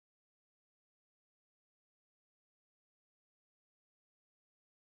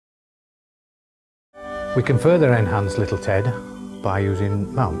We can further enhance Little Ted by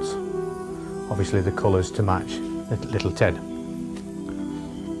using mounts. Obviously the colours to match Little Ted.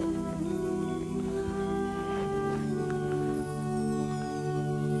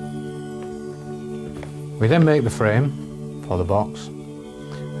 We then make the frame for the box,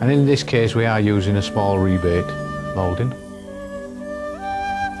 and in this case we are using a small rebate moulding.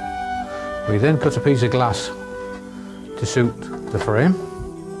 We then cut a piece of glass to suit the frame,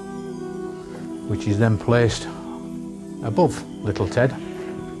 which is then placed above Little Ted,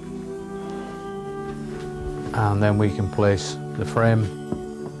 and then we can place the frame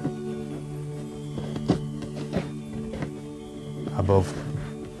above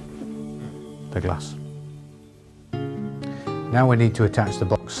the glass. Now we need to attach the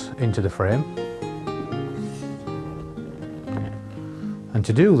box into the frame, and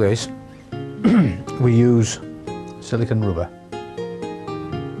to do this we use silicone rubber.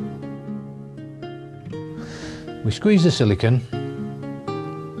 We squeeze the silicone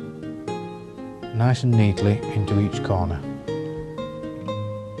nice and neatly into each corner.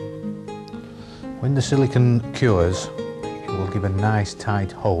 When the silicone cures, it will give a nice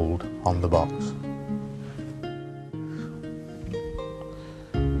tight hold on the box.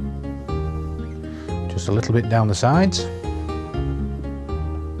 Just a little bit down the sides.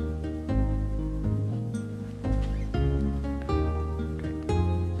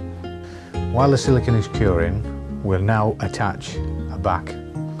 While the silicone is curing, we'll now attach a back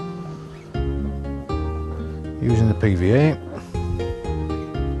using the PVA.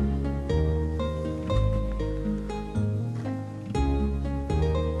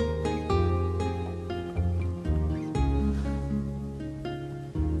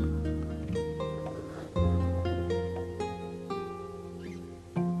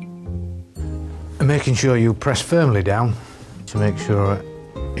 And making sure you press firmly down to make sure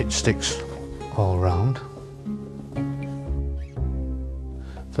it sticks all round.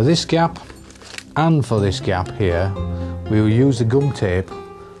 For this gap and for this gap here, we will use the gum tape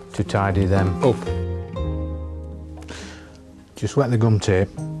to tidy them up. Just wet the gum tape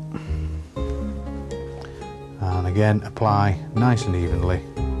and again apply nice and evenly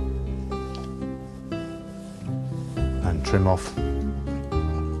and trim off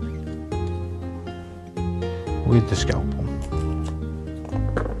with the scalpel.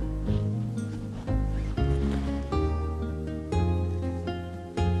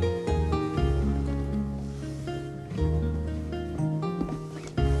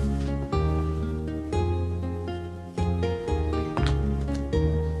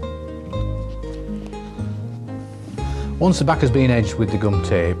 Once the back has been edged with the gum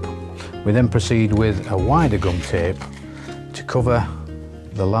tape, we then proceed with a wider gum tape to cover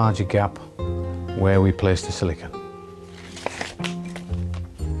the larger gap where we place the silicone.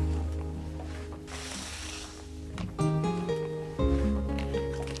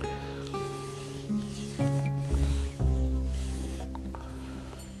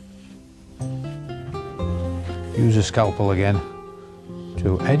 Use a scalpel again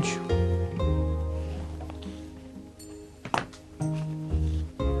to edge.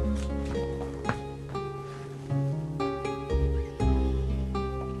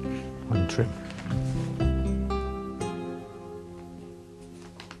 And trim.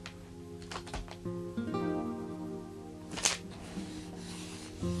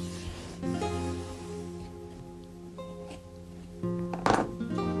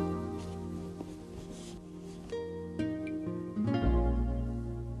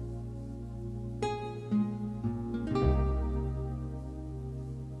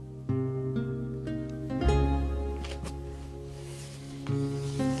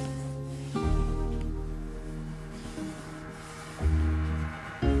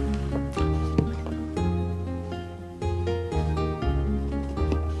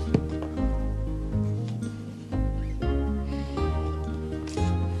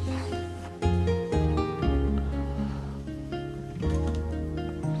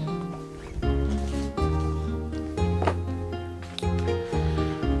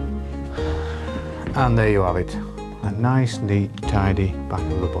 And there you have it, a nice, neat, tidy back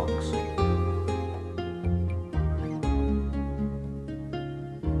of the box.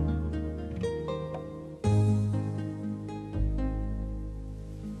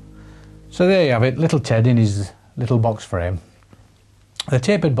 So there you have it, little Ted in his little box frame. The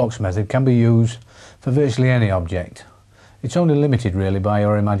tapered box method can be used for virtually any object. It's only limited really by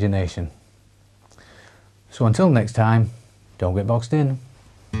your imagination. So until next time, don't get boxed in.